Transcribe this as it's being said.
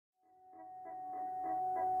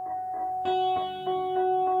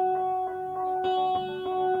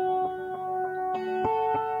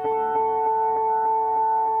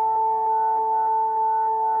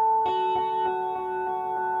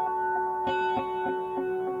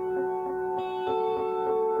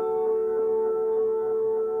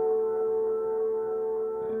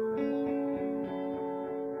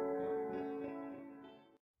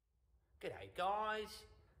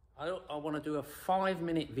I want to do a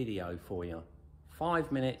 5-minute video for you.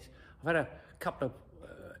 5 minutes. I've had a couple of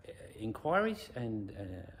inquiries, and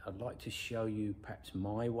I'd like to show you perhaps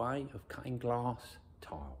my way of cutting glass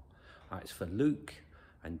tile. It's for Luke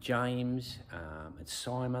and James and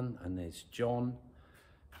Simon, and there's John.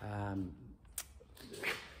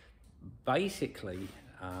 Basically,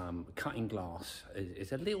 cutting glass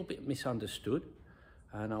is a little bit misunderstood,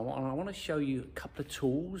 and I want to show you a couple of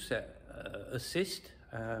tools that assist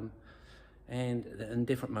and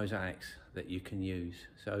different mosaics that you can use.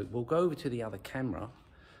 So we'll go over to the other camera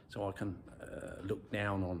so I can look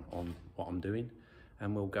down on what I'm doing,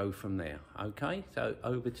 and we'll go from there. Okay, so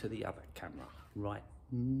over to the other camera right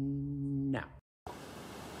now.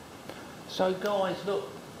 So guys, look,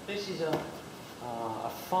 this is a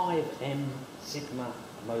 5M Sigma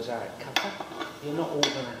mosaic cutter. You're not all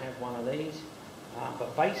going to have one of these,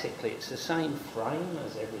 but basically it's the same frame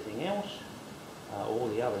as everything else, all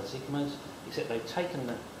the other Sigmas, except they've taken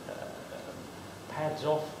the pads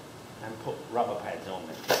off and put rubber pads on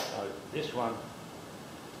it. So this one,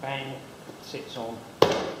 bang, sits on,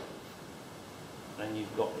 and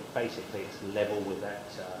you've got it, basically it's level with that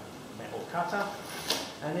metal cutter,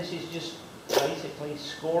 and this is just basically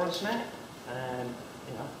score and snap, and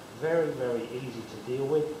you know, very, very easy to deal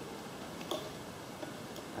with.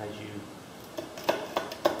 As you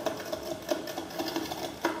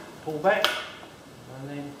pull back, and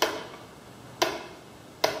then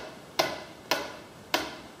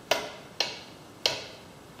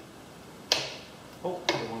oh,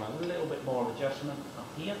 we want a little bit more adjustment up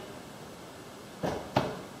here. As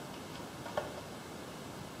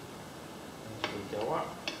we go up.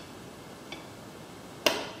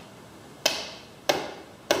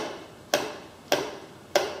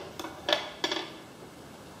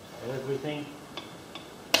 Everything,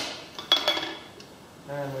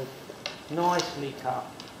 and we've nicely cut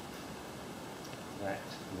that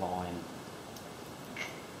line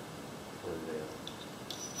through there.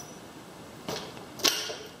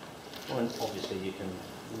 And obviously you can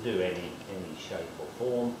do any shape or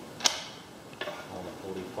form on a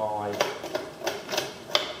 45.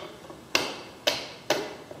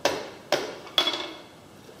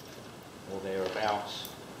 Or thereabouts.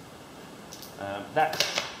 That's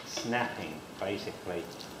snapping, basically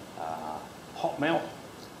hot melt,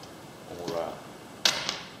 or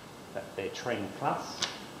they're Trend Plus,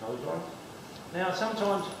 those ones. Now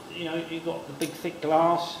sometimes, you know, you've got the big thick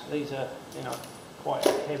glass. These are, you know, quite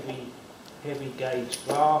heavy gauge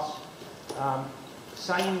glass.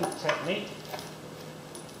 Same technique,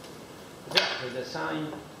 exactly the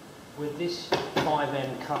same with this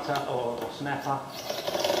 5M cutter or snapper.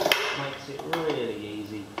 Makes it really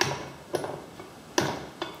easy.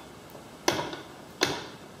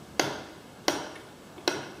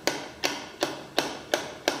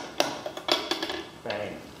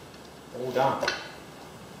 Bang, all done.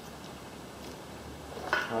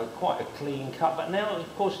 Quite a clean cut, but now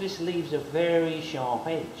of course this leaves a very sharp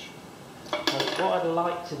edge. So what I'd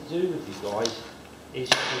like to do with you guys is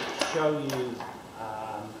to show you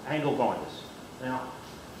angle grinders. Now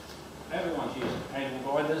everyone's using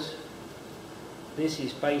angle grinders. This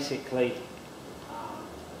is basically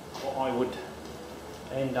what I would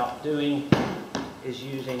end up doing is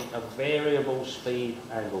using a variable speed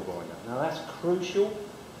angle grinder. Now that's crucial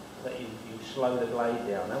that you slow the blade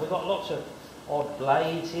down. Now we've got lots of odd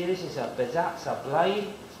blades here. This is a Bisazza blade,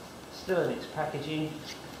 still in its packaging.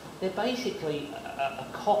 They're basically a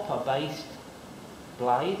copper based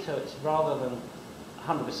blade, so it's rather than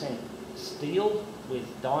 100% steel with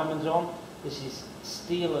diamonds on. This is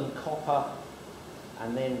steel and copper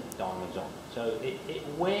and then diamonds on. So it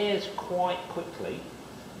wears quite quickly,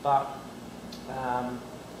 but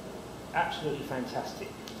absolutely fantastic.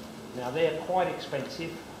 Now they're quite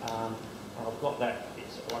expensive. I've got that,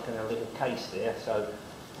 it's like in a little case there, so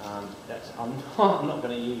that's, I'm not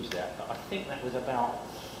going to use that, but I think that was about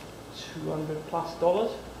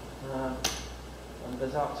 $200+. And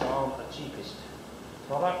Bisazza aren't the cheapest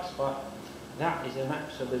products, but that is an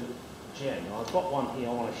absolute gem. I've got one here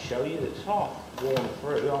I want to show you that's half worn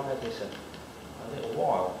through. I've had this a little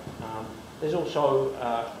while. There's also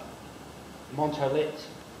Monolith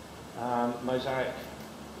Mosaic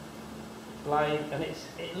blade, and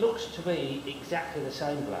it looks to be exactly the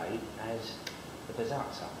same blade as the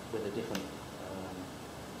Bisazza with a different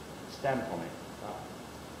stamp on it.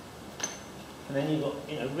 And then you've got,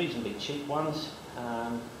 you know, reasonably cheap ones.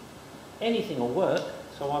 Anything will work.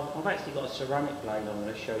 So I've actually got a ceramic blade I'm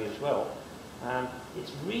going to show you as well.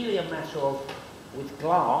 It's really a matter of, with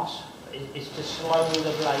glass, is to slow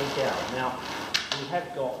the blade down. Now we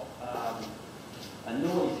have got a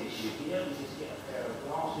noise issue here. We just get a pair of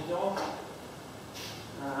glass glasses off.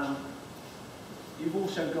 You've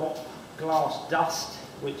also got glass dust,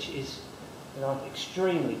 which is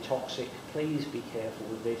extremely toxic. Please be careful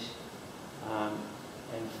with this,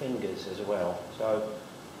 and fingers as well. So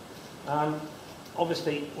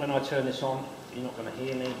obviously when I turn this on, you're not going to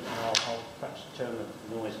hear me, and I'll perhaps turn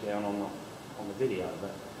the noise down on the video,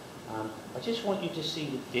 but I just want you to see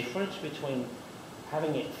the difference between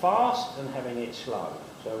having it fast and having it slow.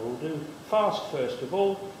 So we'll do fast first of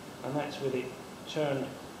all, and that's with it turned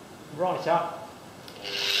right up.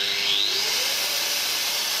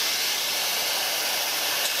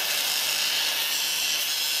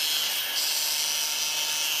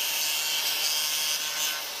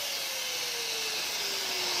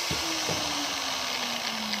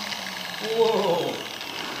 Whoa!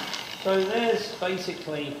 So there's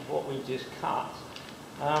basically what we've just cut.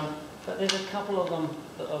 But there's a couple of them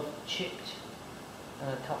that have chipped, and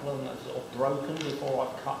a couple of them that have sort of broken before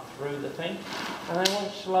I've cut through the thing. And I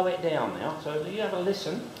won't slow it down now, so you have a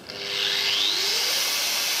listen.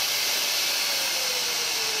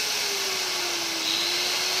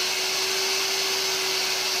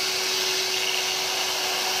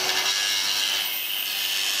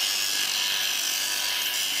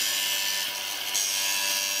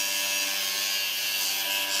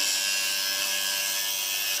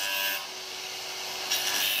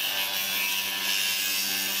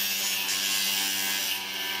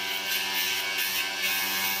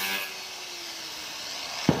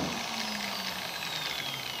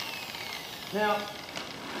 Now,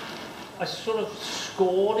 I sort of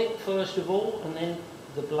scored it first of all, and then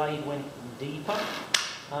the blade went deeper.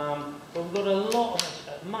 But we've got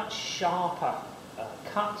a much sharper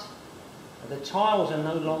cut. The tiles are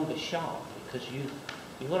no longer sharp, because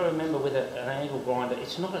you've got to remember with an angle grinder,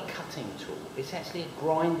 it's not a cutting tool, it's actually a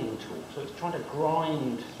grinding tool. So it's trying to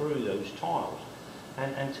grind through those tiles.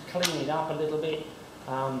 And to clean it up a little bit,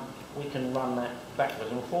 we can run that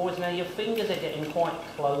backwards and forwards. Now your fingers are getting quite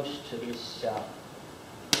close to this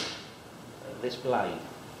this blade.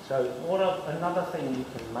 So another thing you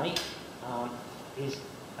can make is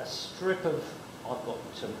a strip of, I've got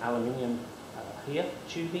some aluminium here,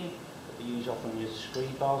 tubing that we use often with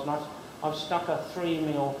screed bars knives. I've stuck a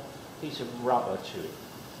 3mm piece of rubber to it.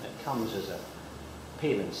 It comes as a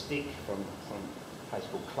peel and stick from a place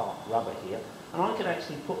called Clark Rubber here. And I could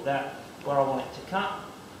actually put that where I want it to cut,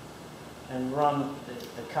 and run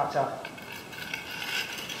the cutter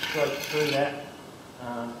straight through that.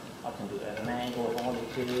 I can do it at an angle if I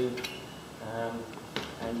wanted to,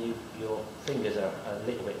 and your fingers are a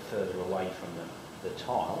little bit further away from the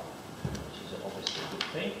tile, which is obviously a good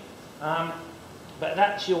thing. But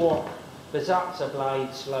that's your Bisazza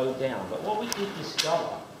blade slowed down. But what we did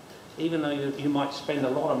discover, even though you might spend a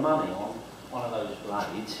lot of money on one of those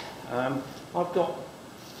blades, I've got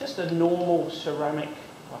just a normal ceramic.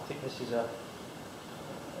 I think this is a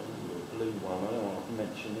blue one. I don't want to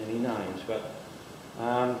mention any names, but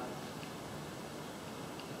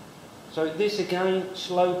so this again,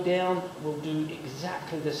 slowed down, will do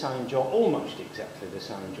exactly the same job, almost exactly the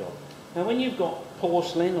same job. Now when you've got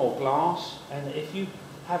porcelain or glass, and if you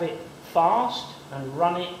have it fast and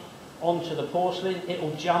run it onto the porcelain, it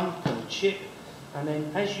will jump and chip, and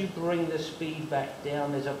then as you bring the speed back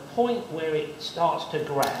down, there's a point where it starts to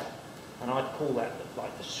grab. And I'd call that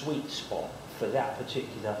like the sweet spot for that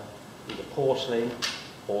particular either porcelain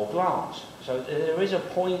or glass. So there is a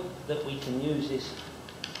point that we can use this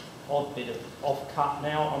odd bit of off-cut.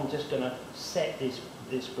 Now I'm just going to set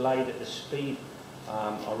this blade at the speed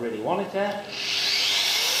I really want it at.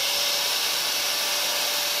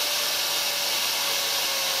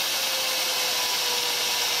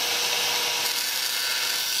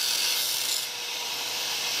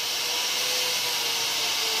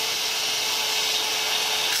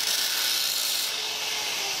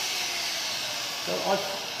 So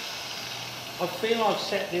I feel I've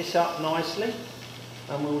set this up nicely,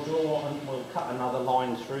 and we'll draw and we'll cut another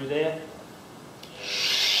line through there.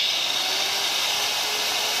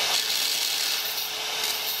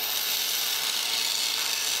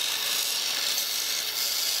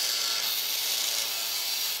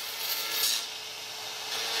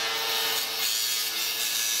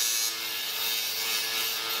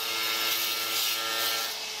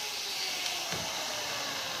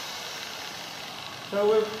 So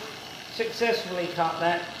we've successfully cut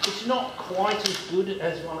that. It's not quite as good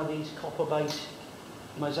as one of these copper-based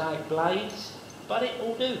Mosaic blades, but it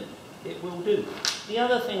will do. It will do. The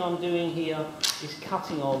other thing I'm doing here is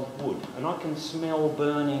cutting on wood, and I can smell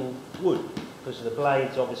burning wood because the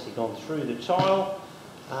blade's obviously gone through the tile,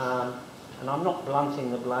 and I'm not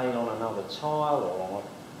blunting the blade on another tile or on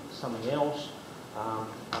something else.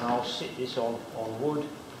 and I'll sit this on wood,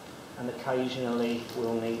 and occasionally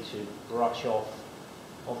we'll need to brush off.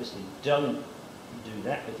 Obviously don't do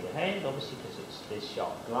that with your hand, obviously, because there's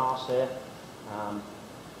sharp glass there,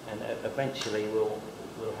 and eventually we'll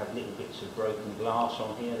have little bits of broken glass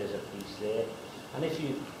on here. There's a piece there, and if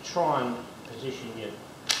you try and position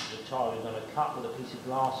the tile you're going to cut with a piece of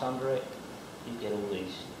glass under it, you get all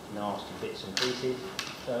these nasty bits and pieces.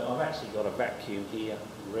 So I've actually got a vacuum here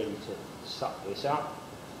ready to suck this up.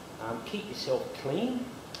 Keep yourself clean.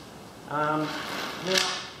 Now,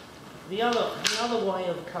 the other way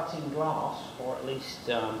of cutting glass, or at least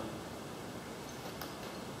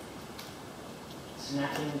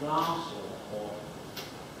snapping glass, or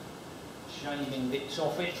shaving bits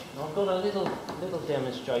off it, I've got a little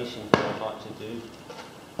demonstration here I'd like to do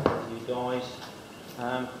with you guys.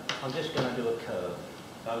 I'm just going to do a curve.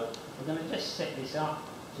 So we're going to just set this up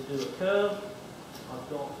to do a curve. I've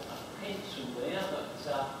got a pencil there,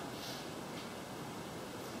 but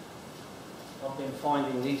I've been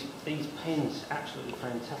finding these pens absolutely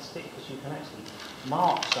fantastic, because you can actually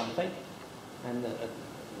mark something and the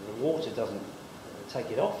water doesn't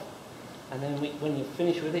take it off, and then when you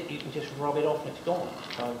finish with it you can just rub it off and it's gone.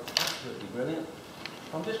 So absolutely brilliant.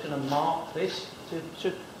 I'm just going to mark this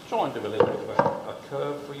to try and do a little bit of a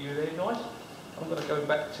curve for you there, guys. I'm going to go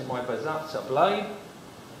back to my Bisazza blade.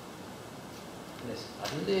 There's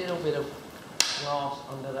a little bit of glass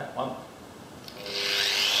under that one.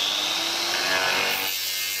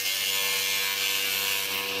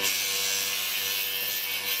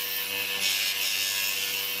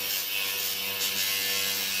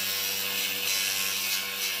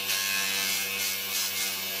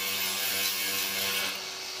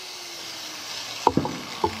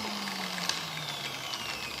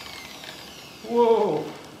 Whoa!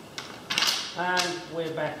 And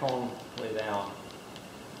we're back on with our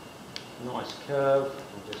nice curve.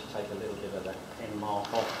 We'll just take a little bit of that pen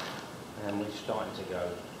mark off, and we're starting to go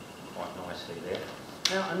quite nicely there.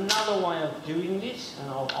 Now, another way of doing this, and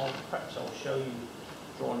perhaps I'll show you,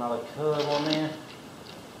 draw another curve on there,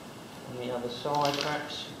 on the other side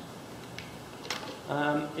perhaps,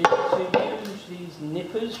 is to use these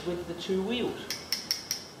nippers with the two wheels.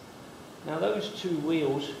 Now, those two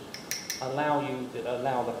wheels allow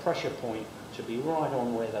the pressure point to be right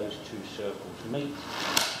on where those two circles meet,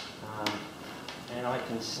 and I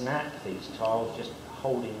can snap these tiles just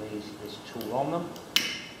holding this tool on them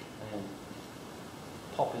and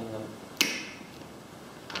popping them,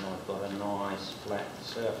 and I've got a nice flat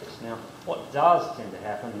surface. Now, what does tend to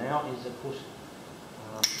happen now is, of course,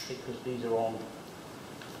 because these are on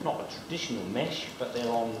not a traditional mesh, but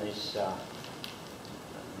they're on this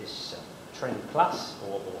Trend Plus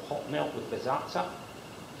or hot melt with Bisazza,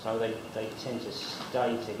 so they tend to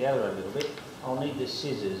stay together a little bit. I'll need the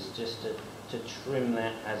scissors just to trim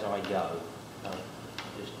that as I go.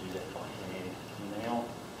 Just do that by hand now,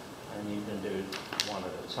 and you can do it one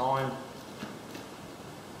at a time.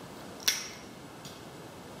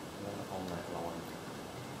 On that line.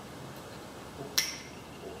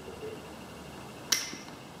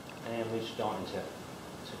 And we're starting to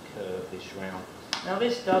curve this round. Now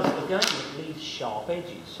this does, again, it leaves sharp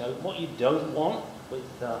edges. So what you don't want with,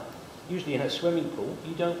 usually in a swimming pool,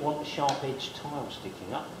 you don't want a sharp edge tile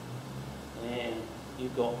sticking up. And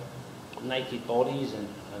you've got naked bodies and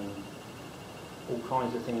all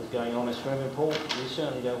kinds of things going on in a swimming pool. You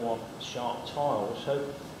certainly don't want sharp tiles. So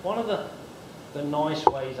one of the nice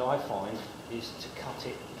ways I find is to cut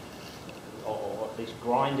it, or at least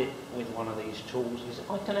grind it with one of these tools, is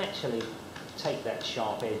I can actually take that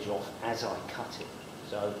sharp edge off as I cut it.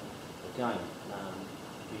 So again,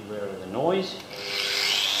 beware of the noise.